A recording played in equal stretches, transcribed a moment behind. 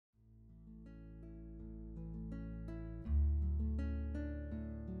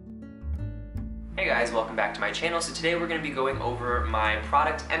Hey guys, welcome back to my channel. So today we're going to be going over my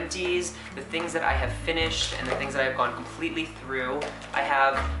product empties, the things that I have finished and the things that I've gone completely through. I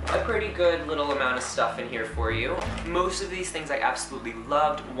have a pretty good little amount of stuff in here for you. Most of these things I absolutely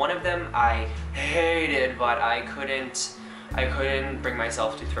loved. One of them I hated, but I couldn't bring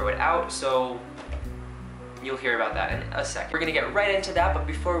myself to throw it out, so you'll hear about that in a second. We're gonna get right into that, but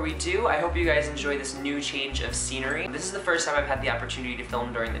before we do, I hope you guys enjoy this new change of scenery. This is the first time I've had the opportunity to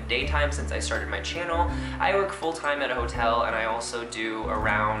film during the daytime since I started my channel. I work full-time at a hotel, and I also do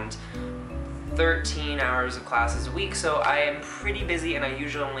around 13 hours of classes a week, so I am pretty busy, and I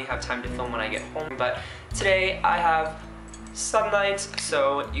usually only have time to film when I get home, but today I have sunlight,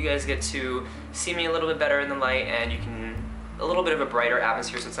 so you guys get to see me a little bit better in the light, and you can a little bit of a brighter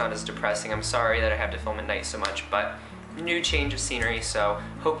atmosphere so it's not as depressing. I'm sorry that I have to film at night so much, but new change of scenery, so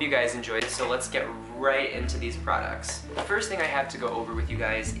hope you guys enjoyed it. So let's get right into these products. The first thing I have to go over with you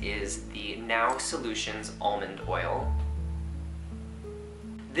guys is the Now Solutions Almond Oil.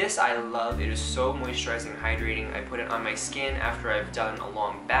 This I love. It is so moisturizing and hydrating. I put it on my skin after I've done a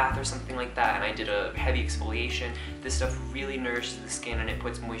long bath or something like that, and I did a heavy exfoliation. This stuff really nourishes the skin and it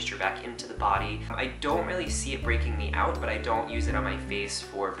puts moisture back into the body. I don't really see it breaking me out, but I don't use it on my face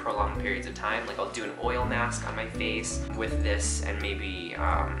for prolonged periods of time. Like I'll do an oil mask on my face with this and maybe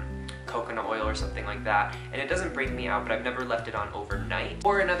coconut oil or something like that, and it doesn't break me out, but I've never left it on overnight.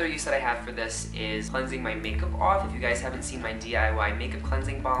 Or another use that I have for this is cleansing my makeup off. If you guys haven't seen my DIY makeup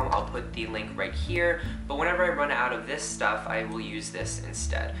cleansing balm, I'll put the link right here, but whenever I run out of this stuff, I will use this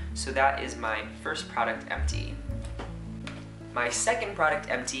instead. So that is my first product empty. My second product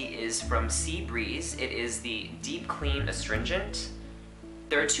empty is from Sea Breeze. It is the Deep Clean Astringent.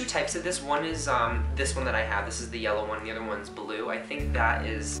 There are two types of this. One is this one that I have. This is the yellow one, and the other one's blue. I think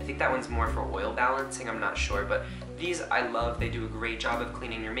that one's more for oil balancing. I'm not sure, but these I love. They do a great job of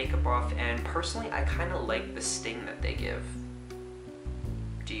cleaning your makeup off, and personally, I kind of like the sting that they give.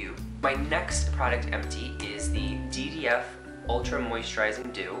 Do you? My next product empty is the DDF Ultra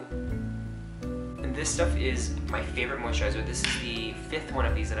Moisturizing Dew. And this stuff is my favorite moisturizer. This is the 5th one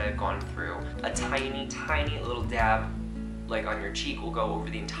of these that I've gone through. A tiny, tiny little dab like on your cheek will go over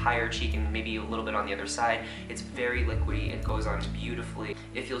the entire cheek and maybe a little bit on the other side. It's very liquidy, it goes on beautifully.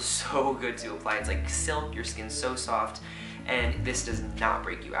 It feels so good to apply. It's like silk, your skin's so soft, and this does not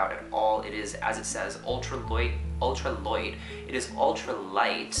break you out at all. It is, as it says, ultra light. It is ultra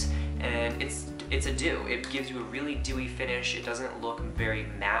light, and it's a dew. It gives you a really dewy finish. It doesn't look very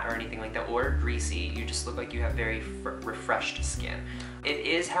matte or anything like that, or greasy. You just look like you have very refreshed skin. It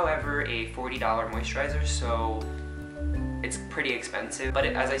is, however, a $40 moisturizer, so it's pretty expensive, but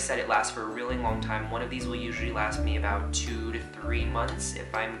as I said, it lasts for a really long time. One of these will usually last me about 2 to 3 months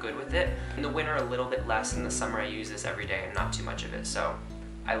if I'm good with it. In the winter, a little bit less. In the summer, I use this every day and not too much of it, so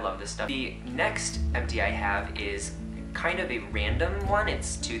I love this stuff. The next empty I have is kind of a random one.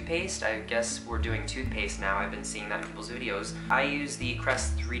 It's toothpaste. I guess we're doing toothpaste now. I've been seeing that in people's videos. I use the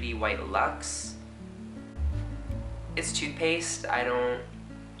Crest 3D White Luxe. It's toothpaste. I don't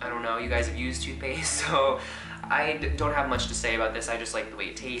know. You guys have used toothpaste, so I don't have much to say about this. I just like the way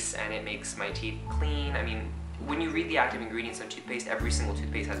it tastes, and it makes my teeth clean. I mean, when you read the active ingredients of toothpaste, every single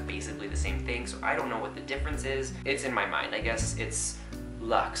toothpaste has basically the same thing, so I don't know what the difference is. It's in my mind. I guess it's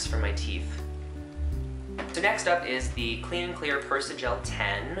Luxe for my teeth. So next up is the Clean & Clear Persagel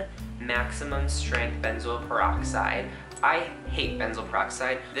 10 Maximum Strength Benzoyl Peroxide. I hate benzoyl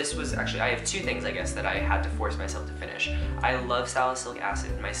peroxide. This was actually, I have 2 things I guess that I had to force myself to finish. I love salicylic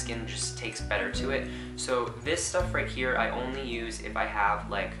acid. My skin just takes better to it. So this stuff right here I only use if I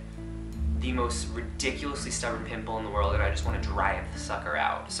have like the most ridiculously stubborn pimple in the world and I just want to drive the sucker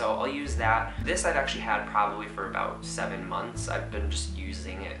out. So I'll use that. This I've actually had probably for about 7 months. I've been just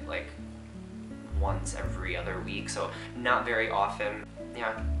using it like once every other week, so not very often.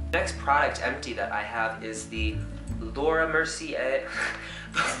 Yeah. Next product empty that I have is the Laura Mercier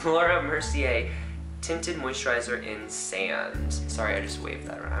Tinted Moisturizer in Sand. Sorry, I just waved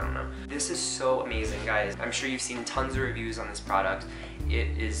that around, I don't know. This is so amazing, guys. I'm sure you've seen tons of reviews on this product.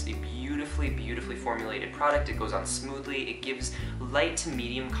 It is a beautifully, beautifully formulated product. It goes on smoothly. It gives light to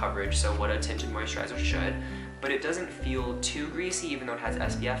medium coverage, so what a tinted moisturizer should. But it doesn't feel too greasy even though it has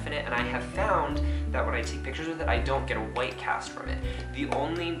SPF in it, and I have found that when I take pictures with it, I don't get a white cast from it. The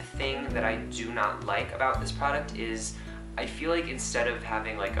only thing that I do not like about this product is I feel like instead of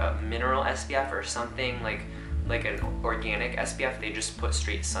having like a mineral SPF or something like an organic SPF, they just put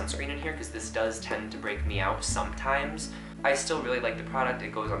straight sunscreen in here, because this does tend to break me out sometimes. I still really like the product.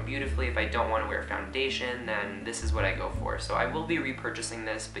 It goes on beautifully. If I don't want to wear foundation, then this is what I go for. So I will be repurchasing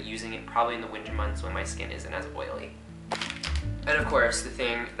this, but using it probably in the winter months when my skin isn't as oily. And of course, the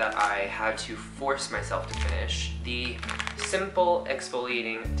thing that I had to force myself to finish, the Simple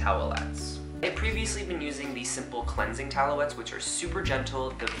Exfoliating Towelettes. I've previously been using the Simple Cleansing Towelettes, which are super gentle.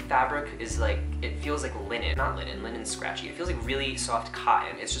 The fabric is like, it feels like linen. Not linen, linen's scratchy. It feels like really soft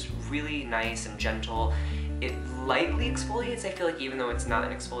cotton. It's just really nice and gentle. It lightly exfoliates, I feel like, even though it's not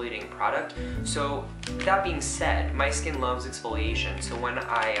an exfoliating product. So that being said, my skin loves exfoliation. So when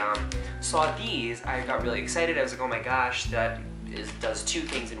I saw these, I got really excited. I was like, oh my gosh, that does two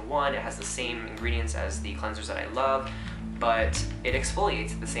things in one. It has the same ingredients as the cleansers that I love, but it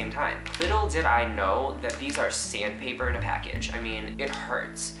exfoliates at the same time. Little did I know that these are sandpaper in a package. I mean, it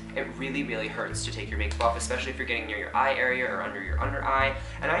hurts. It really, really hurts to take your makeup off, especially if you're getting near your eye area or under your under eye.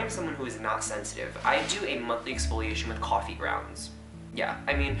 And I am someone who is not sensitive. I do a monthly exfoliation with coffee grounds. Yeah,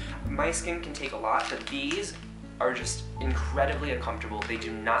 I mean, my skin can take a lot, but these are just incredibly uncomfortable. They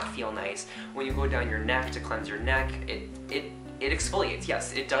do not feel nice. When you go down your neck to cleanse your neck, it exfoliates.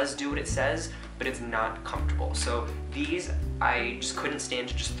 Yes, it does do what it says, but it's not comfortable. So these, I just couldn't stand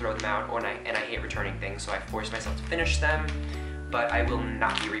to just throw them out, and I hate returning things, so I forced myself to finish them, but I will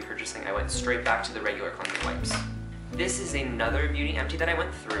not be repurchasing. I went straight back to the regular cleansing wipes. This is another beauty empty that I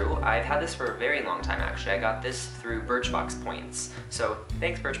went through. I've had this for a very long time, actually. I got this through Birchbox points, so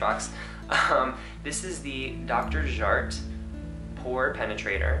thanks, Birchbox. This is the Dr. Jart Pore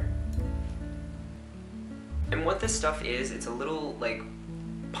Penetrator. And what this stuff is, it's a little like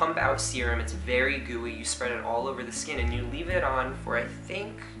pump out serum. It's very gooey. You spread it all over the skin and you leave it on for, I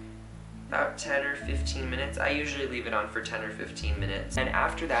think, about 10 or 15 minutes. I usually leave it on for 10 or 15 minutes. And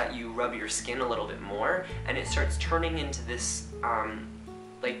after that, you rub your skin a little bit more and it starts turning into this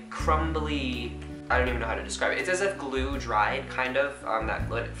like crumbly, I don't even know how to describe it. It's as if glue dried, kind of,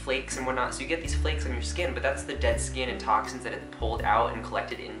 that flakes and whatnot. So you get these flakes on your skin, but that's the dead skin and toxins that it pulled out and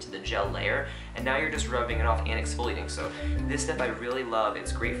collected into the gel layer. And now you're just rubbing it off and exfoliating. So this stuff I really love.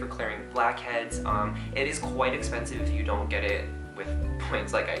 It's great for clearing blackheads. It is quite expensive if you don't get it with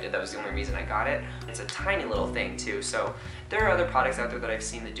points like I did. That was the only reason I got it. It's a tiny little thing too. So there are other products out there that I've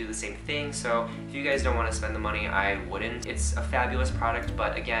seen that do the same thing. So if you guys don't want to spend the money, I wouldn't. It's a fabulous product,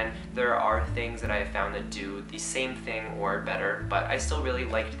 but again, there are things that I have found that do the same thing or better, but I still really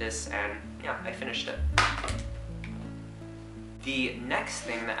liked this and yeah, I finished it. The next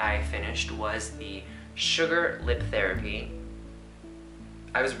thing that I finished was the Sugar Lip Therapy.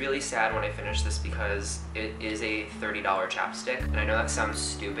 I was really sad when I finished this because it is a $30 chapstick, and I know that sounds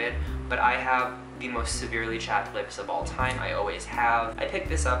stupid, but I have the most severely chapped lips of all time. I always have. I picked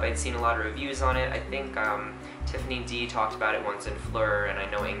this up. I'd seen a lot of reviews on it. I think Tiffany D talked about it once in Fleur, and I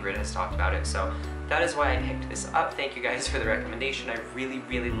know Ingrid has talked about it, so that is why I picked this up. Thank you guys for the recommendation. I really,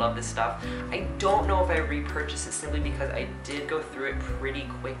 really love this stuff. I don't know if I repurchased it simply because I did go through it pretty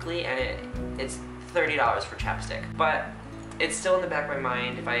quickly, and it's $30 for chapstick, but it's still in the back of my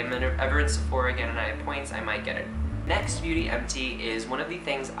mind. If I am ever in Sephora again and I have points, I might get it. Next beauty empty is one of the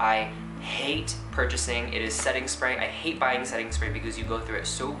things I hate purchasing. It is setting spray. I hate buying setting spray because you go through it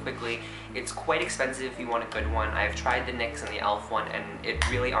so quickly. It's quite expensive if you want a good one. I've tried the NYX and the e.l.f. one, and it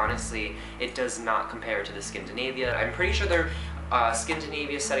really, honestly, it does not compare to the Skindinavia. I'm pretty sure they're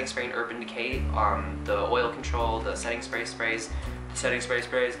Skindinavia setting spray and Urban Decay, the oil control, the setting spray sprays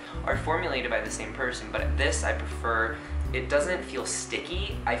are formulated by the same person, but this I prefer. It doesn't feel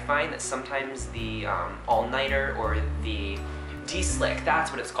sticky. I find that sometimes the all-nighter or the D-Slick,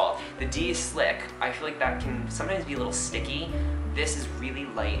 that's what it's called. The D-Slick, I feel like that can sometimes be a little sticky. This is really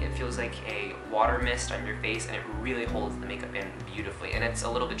light. It feels like a water mist on your face, and it really holds the makeup in beautifully. And it's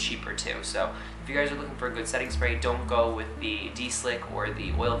a little bit cheaper too. So if you guys are looking for a good setting spray, don't go with the D-Slick or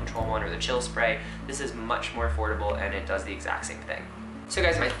the oil control one or the chill spray. This is much more affordable and it does the exact same thing. So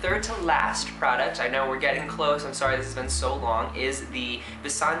guys, my third to last product, I know we're getting close, I'm sorry this has been so long, is the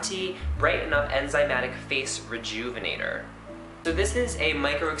Vasanti Brighten Up Enzymatic Face Rejuvenator. So this is a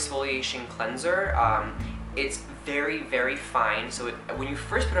micro exfoliation cleanser. It's very, very fine. So when you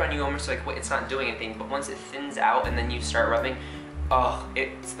first put it on, you almost like, wait, it's not doing anything, but once it thins out and then you start rubbing, oh,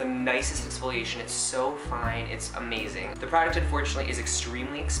 it's the nicest exfoliation. It's so fine, it's amazing. The product, unfortunately, is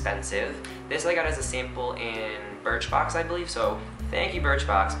extremely expensive. This I got as a sample in Birchbox, I believe, so thank you,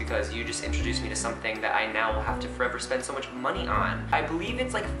 Birchbox, because you just introduced me to something that I now will have to forever spend so much money on. I believe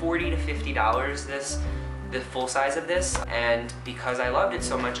it's like $40 to $50, the full size of this, and because I loved it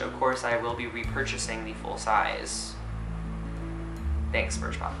so much, of course, I will be repurchasing the full size. Thanks,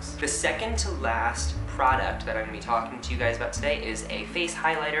 Birchbox. The second to last product that I'm going to be talking to you guys about today is a face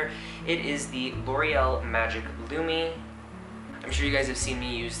highlighter. It is the L'Oreal Magic Lumi. I'm sure you guys have seen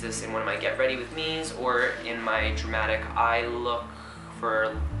me use this in one of my Get Ready With Me's or in my dramatic eye look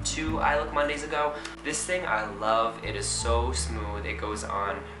for 2 I Look Mondays ago. This thing I love. It is so smooth. It goes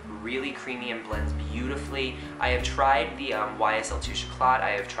on really creamy and blends beautifully. I have tried the YSL Touche Éclat.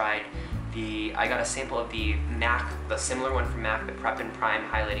 I have tried I got a sample of the MAC, the similar one from MAC, the Prep and Prime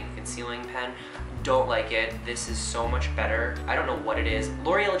Highlighting Concealing Pen. Don't like it. This is so much better. I don't know what it is.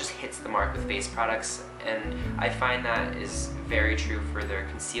 L'Oreal just hits the mark with face products, and I find that is very true for their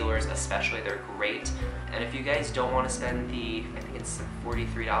concealers especially. They're great. And if you guys don't want to spend I think it's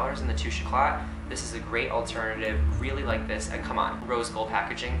 $43 in the Touche Éclat, this is a great alternative. Really like this, and come on, rose gold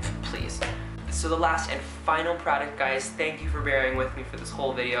packaging, please. So the last and final product, guys, thank you for bearing with me for this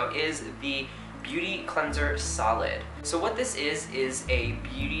whole video, is the Beauty Cleanser Solid. So what this is a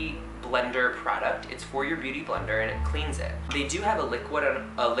beauty blender product. It's for your beauty blender and it cleans it. They do have a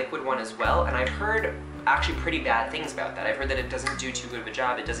liquid one as well, and I've heard actually pretty bad things about that. I've heard that it doesn't do too good of a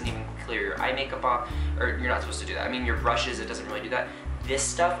job. It doesn't even clear your eye makeup off, or you're not supposed to do that. I mean, your brushes, it doesn't really do that. This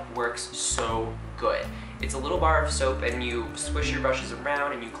stuff works so good. It's a little bar of soap and you squish your brushes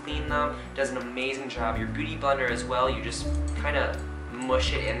around and you clean them. It does an amazing job. Your beauty blender as well, you just kind of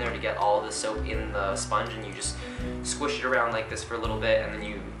mush it in there to get all the soap in the sponge, and you just squish it around like this for a little bit, and then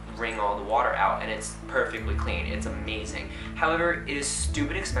you wring all the water out, and it's perfectly clean. It's amazing. However, it is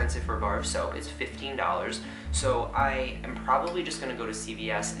stupid expensive for a bar of soap. It's $15. So I am probably just gonna go to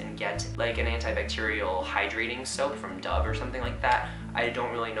CVS and get like an antibacterial hydrating soap from Dove or something like that. I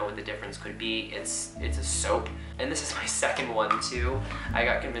don't really know what the difference could be. It's a soap, and this is my second one too. I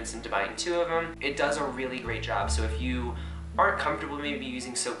got convinced into buying 2 of them. It does a really great job. So if you aren't comfortable maybe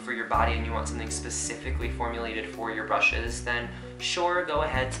using soap for your body and you want something specifically formulated for your brushes, then sure, go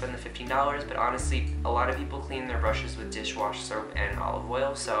ahead, spend the $15, but honestly, a lot of people clean their brushes with dishwash soap and olive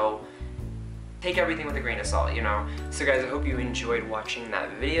oil, so take everything with a grain of salt, you know? So guys, I hope you enjoyed watching that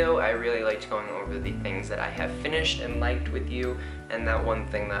video. I really liked going over the things that I have finished and liked with you, and that one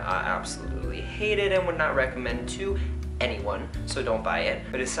thing that I absolutely hated and would not recommend to anyone, so don't buy it.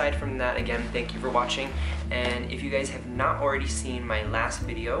 But aside from that, again, thank you for watching, and if you guys have not already seen my last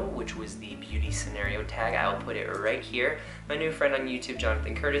video, which was the beauty scenario tag, I'll put it right here. My new friend on YouTube,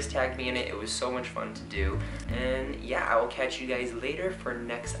 Jonathan Curtis, tagged me in it. It was so much fun to do, and yeah, I will catch you guys later for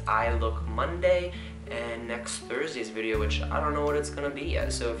next I Look Monday and next Thursday's video, which I don't know what it's gonna be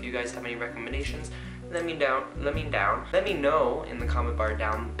yet. So if you guys have any recommendations, let me know in the comment bar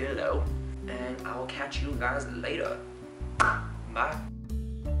down below, and I will catch you guys later. Bye.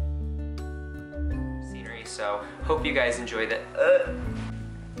 Scenery, so hope you guys enjoyed it. A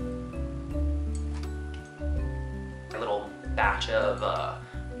little batch of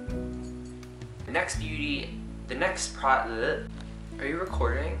the next are you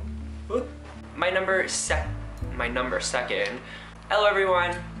recording? My number second. Hello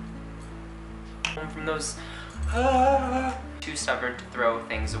everyone. From those too stubborn to throw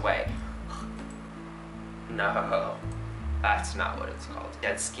things away. No. That's not what it's called.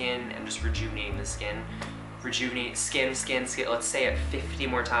 Dead skin and just rejuvenating the skin. Rejuvenate skin. Let's say it 50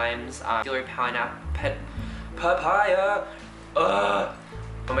 more times. Papaya. Oh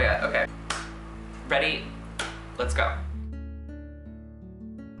my god, okay. Ready? Let's go.